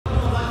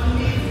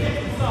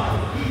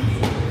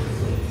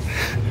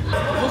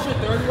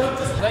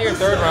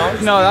third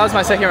round? No, that was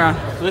my second round.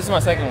 So this is my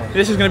second one.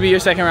 This is gonna be your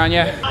second round,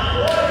 yeah.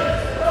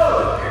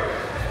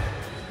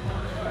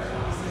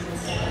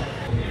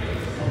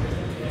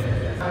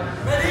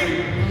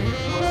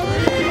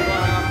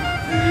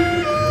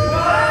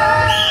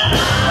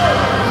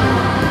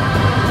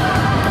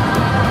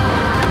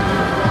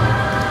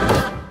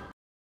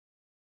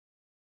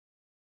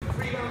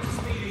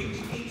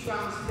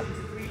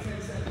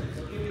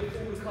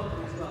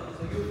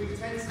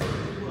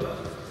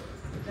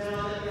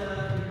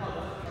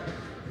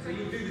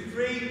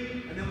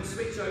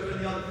 Switch over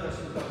and the other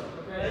person will go.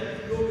 Okay?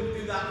 You're going to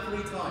do that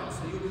 3 times.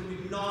 So you're going to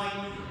do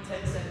 9,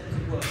 10 seconds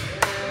of work.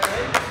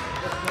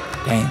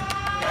 Okay? Damn.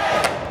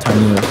 Turn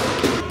me up.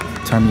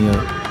 Turn me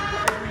up.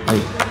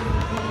 Hey.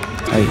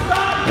 Hey.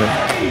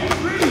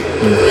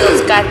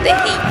 Wheels got the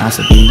heat. That's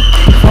a beat.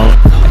 Oh,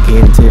 I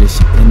get into this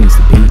shit that needs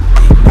to be.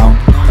 No,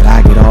 but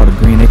I get all the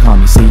green, they call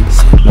me C.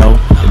 Low,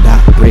 the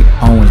dot, brick,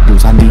 Owens,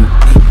 boots, I need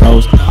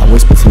rose. I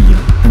whisper to you,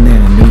 and then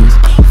the knees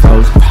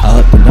froze.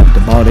 I up and up the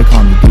ball, they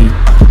call me D.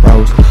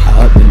 Rose,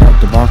 I up and up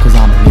the ball cause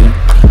I'm elite.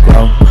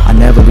 Bro, I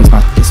never lease my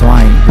spit, so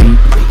I ain't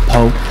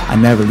repo. I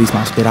never lease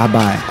my spit, I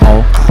buy it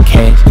all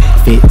cash.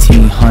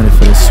 1500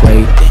 for the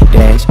suede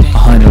dash.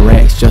 100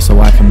 racks just so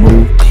I can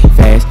move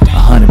fast.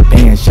 100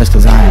 bands just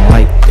cause I ain't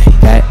like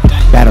that.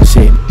 Battle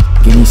shit,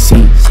 give me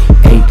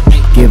C8.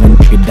 Giving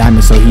nigga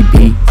diamond so he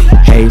be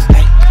haze.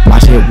 My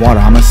shit water,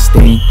 I'm a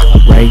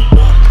stingray.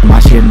 My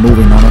shit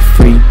moving on a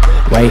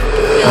freeway.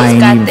 I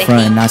ain't even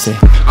frontin', I said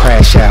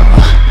crash out.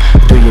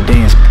 Do your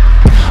dance.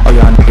 Oh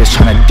y'all niggas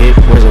tryna dip,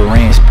 where's the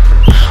ranch?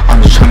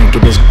 I'm just tryna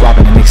get this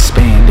guappin' and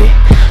expand it.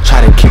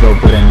 Try to keep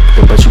up with a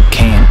nigga, but you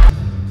can't.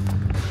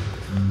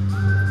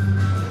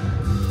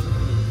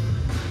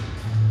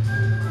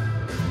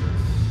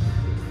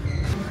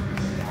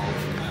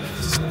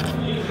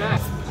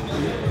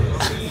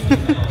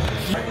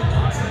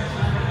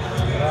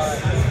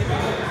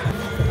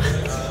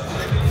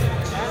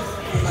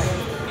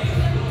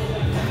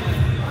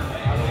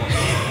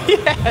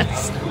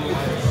 Yes!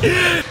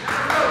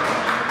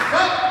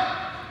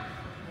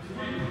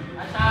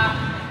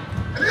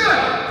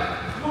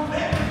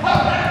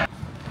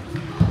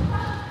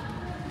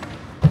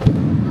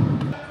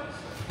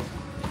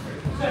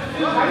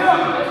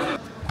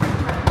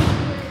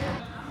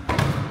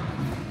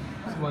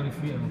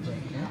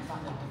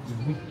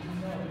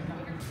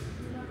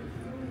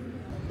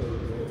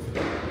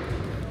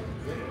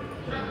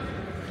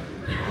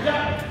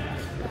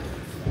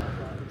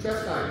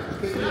 Chest time.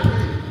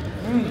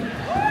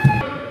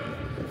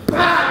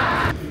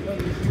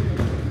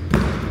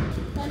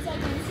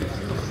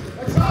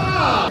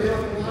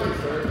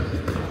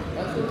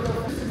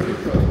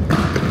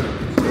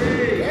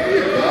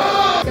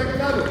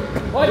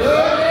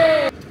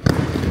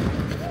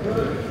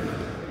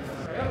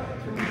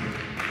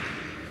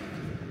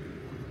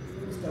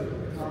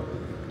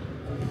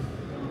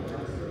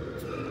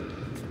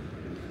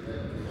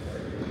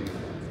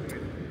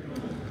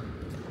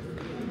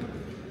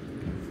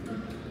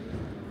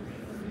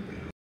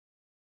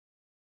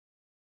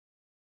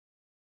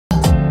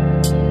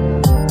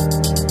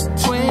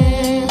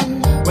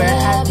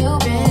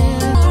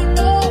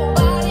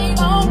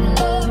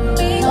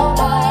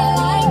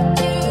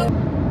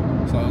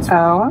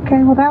 Oh,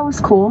 okay. Well, that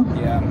was cool.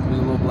 Yeah, it was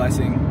a little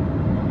blessing.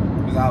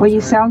 Well, you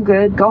sound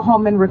good. Go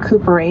home and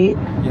recuperate.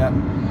 Yep.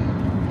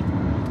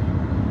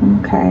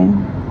 Okay.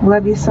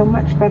 Love you so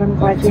much, but I'm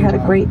glad you had a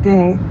great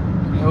day.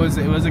 It was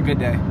a good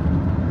day.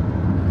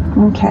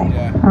 Okay.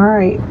 Yeah. All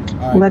right.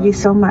 Love you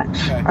so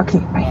much. Okay. Okay.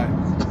 Bye.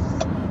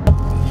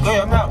 Hey,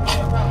 I'm out.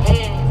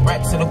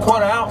 Racks in a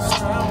quarter ounce.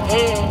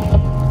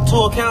 2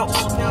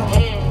 accounts.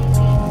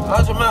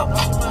 Large amount.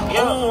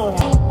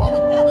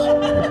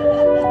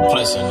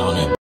 Flexing on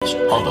it.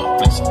 Hold up,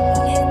 flexing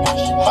on it.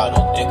 How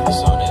the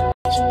niggas on it.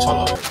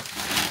 Hold up.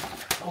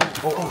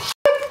 Oh,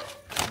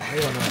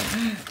 hell no.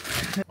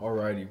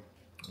 Alrighty.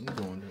 I'm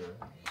going there.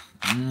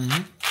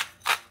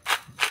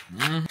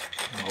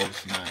 Oh,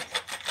 snap.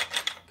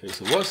 Okay,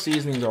 so what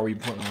seasonings are we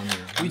putting on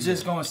here? We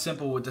just going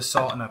simple with the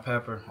salt and the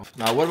pepper.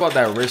 Now, what about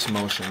that wrist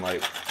motion?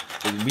 Like,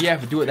 we have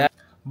to do it that.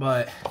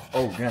 But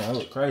oh, damn, that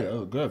look crazy. That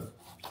look good.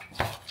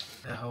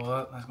 That hoe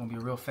up. That's gonna be a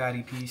real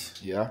fatty piece.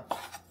 Yeah.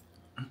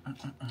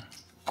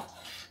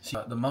 See,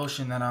 the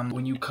motion that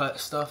when you cut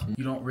stuff,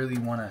 you don't really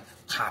want to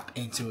chop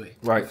into it.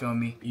 Right. You feel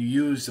me? You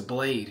use the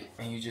blade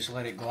and you just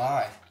let it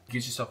glide.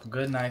 Get yourself a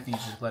good knife and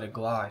you just let it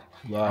glide.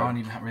 Right. I don't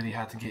even really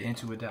have to get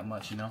into it that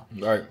much, you know?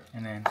 Right.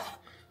 And then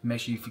make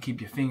sure you keep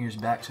your fingers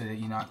back so that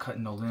you're not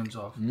cutting no limbs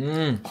off.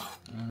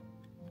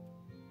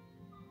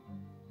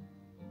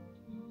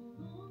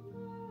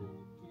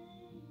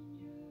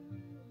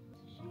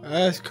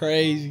 That's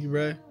crazy,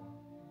 bro.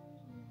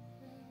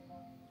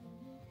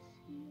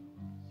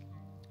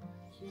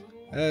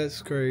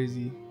 That's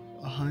crazy.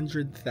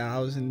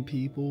 100,000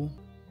 people.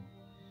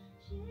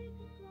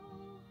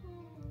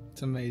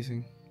 It's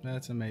amazing.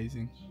 That's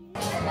amazing.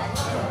 Then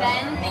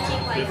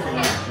thinking like,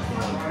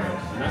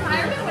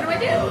 what do I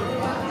do?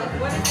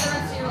 What is the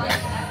rest of your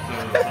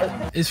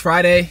life? It's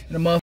Friday and the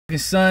motherfucking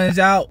sun's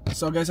out.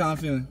 So guess how I'm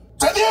feeling.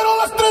 Se dieron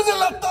las 3 de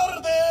la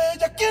tarde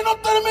y aquí no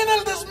termina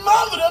el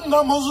desmadre,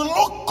 andamos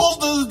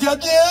locos desde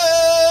ayer.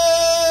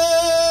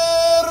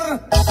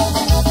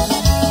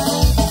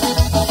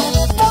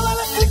 Toda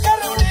la clica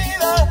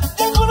reunida,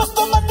 y algunos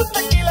tomando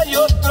tequila y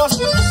otros.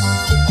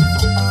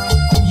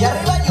 Y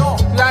arriba yo.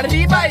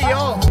 Arriba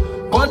yo.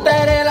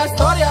 Contaré la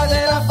historia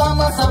de la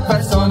famosa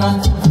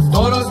persona.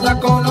 Todos la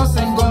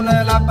conocen con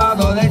el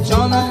apado de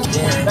Chona.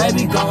 Yeah,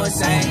 baby go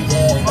insane.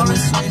 Yeah, on the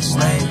switch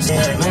lanes.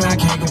 Yeah, man, I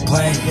can't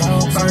complain.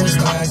 First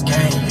class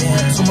game.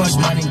 Yeah, too much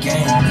money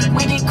game.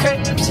 We need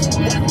crips.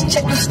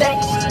 Check the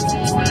stakes.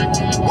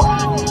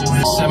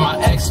 Said my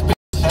ex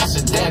bitch, that's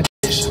a dead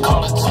bitch.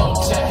 Call it toe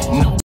tag.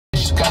 No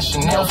bitch, got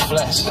Chanel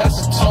flesh.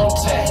 That's a toe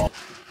tag.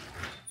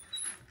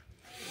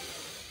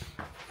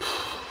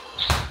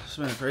 It's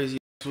been a crazy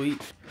week.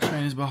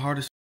 Training's been hard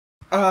as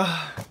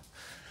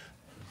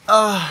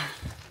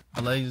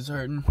my legs is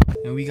hurting.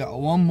 And we got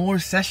one more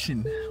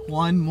session.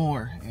 One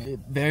more. It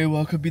very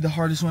well could be the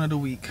hardest one of the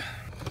week.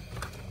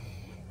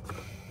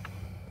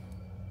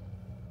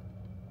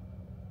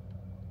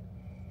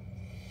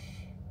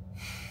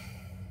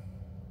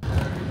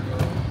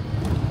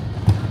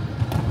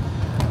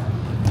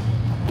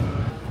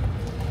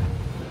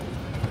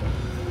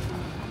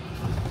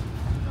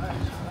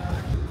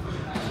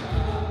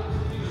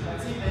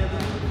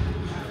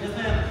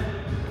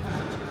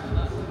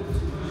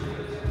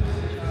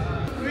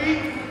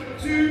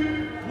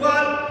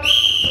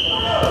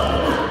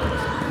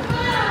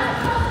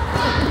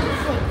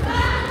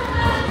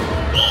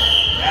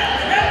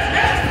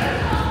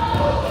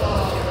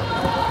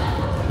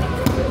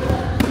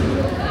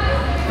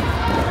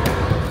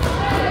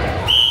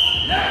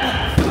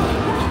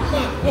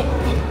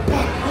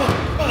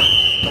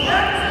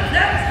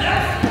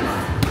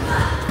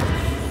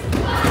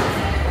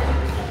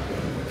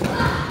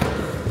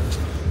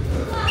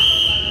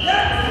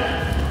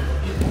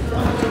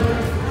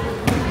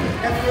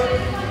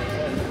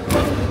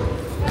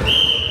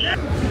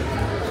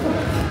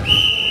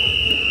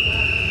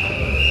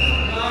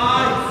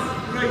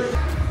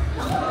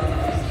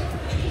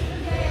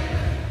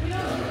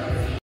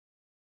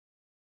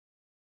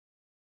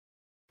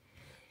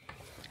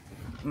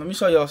 Let me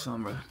show y'all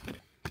something, bro.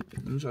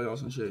 Let me show y'all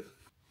some shit.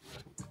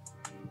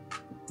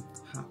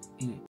 Hop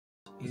in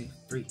it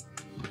free.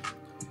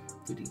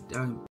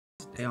 50,000,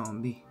 stay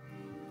on me.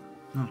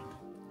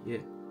 Yeah,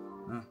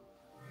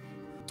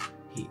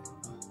 hit,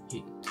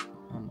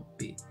 I'm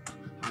a bitch.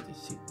 I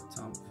just hit the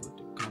time for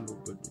the combo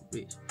with the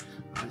rich.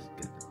 I just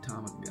got the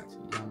time, I got you,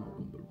 y'all know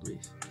I'm the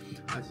wrist.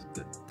 I just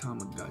got the time,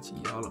 I got you,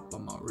 y'all up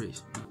on my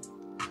wrist.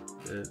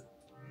 Yeah.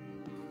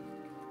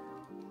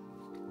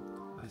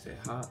 I said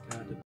hop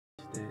out the.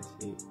 That's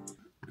it.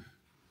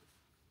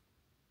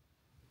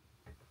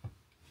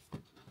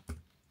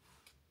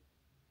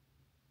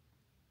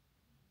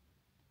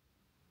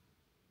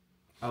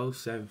 Oh,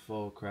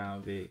 7-4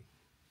 Crown Vic.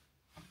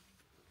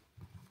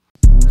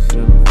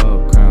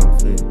 7-4 Crown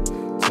Vic.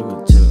 Took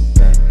it to the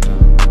back now.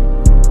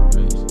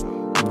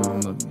 You know I'm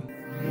looking.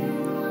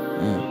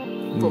 Yeah,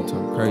 you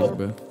talking crazy,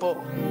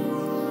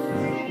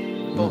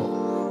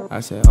 bro. I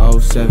said, oh,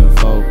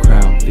 7-4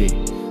 Crown Vic.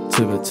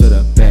 Took her to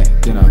the back,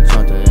 then I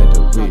dropped her at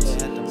the wrist.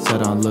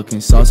 Said I'm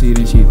looking saucy,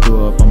 then she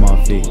threw up on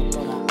my feet.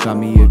 Got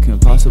me a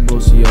impossible,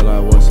 she yelled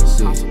like what's a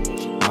six.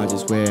 I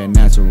just wear it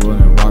natural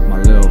and rock my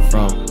little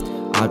fro.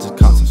 I just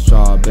caught some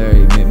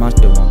strawberry, make my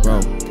shit won't grow.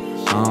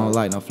 I don't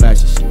like no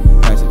flashy shit,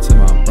 pass it to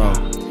my bro.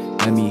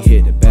 Let me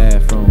hit the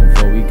bathroom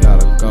before we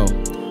gotta go.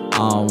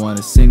 I don't want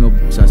a single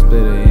bitch, I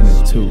split her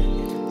into two.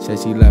 Said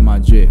she let my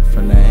drip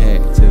from the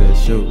hat to the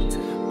shoe.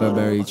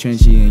 Burberry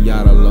Trenchy and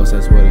Yada Los,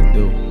 that's what it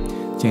do.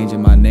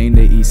 Changing my name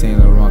to East Saint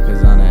Laurent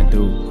cause I'm that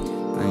dude.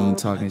 I ain't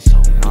talking shit,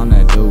 I'm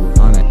that dude,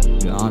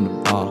 I'm the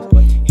boss.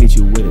 Hit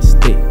you with a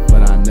stick,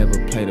 but I never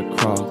play the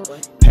cross.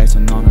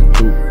 Passing on a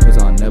dude, cause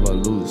I'll never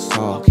lose a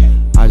saw.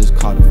 I just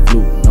caught the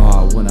flu, no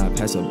I will not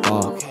pass a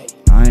ball.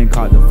 I ain't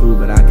caught the flu,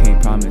 but I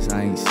can't promise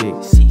I ain't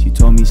sick. She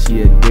told me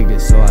she addicted,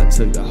 so I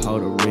took the hoe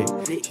to Rick.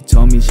 She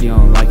told me she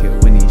don't like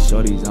it when these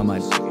shorties on my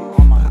dick.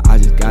 I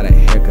just got a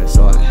haircut,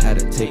 so I had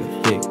to take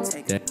a fix.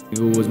 That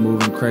nigga was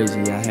moving crazy,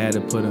 I had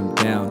to put him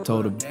down.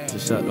 Told him to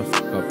shut the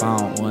fuck up, I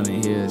don't wanna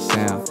hear a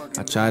sound.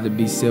 I tried to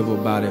be civil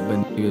about it,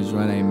 but niggas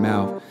run their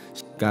mouth.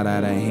 She got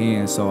out of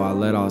hand, so I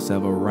let off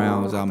several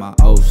rounds out my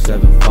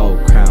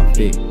 074 Crown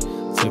Vic.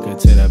 Took her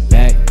to the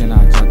back, then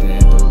I dropped her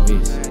at the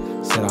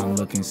wrist. Said I'm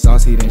looking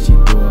saucy, then she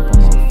threw up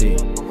on my feet.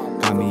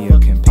 Got me a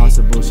Kim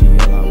Possible, she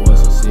yelled I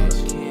was a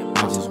sis.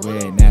 I just wear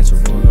it natural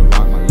and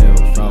rock my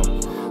little fro.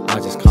 I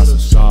just caught some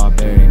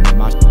strawberry, make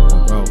my shit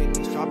gon' grow.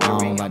 I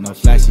don't like no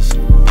flashy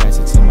shit, pass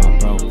it to my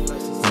bro.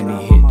 Let me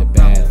hit the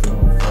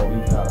bathroom before we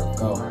gotta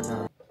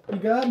go. You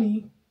got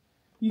me.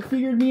 You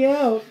figured me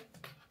out.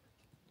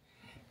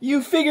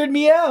 You figured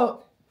me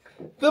out.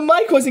 The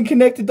mic wasn't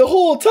connected the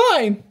whole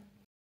time.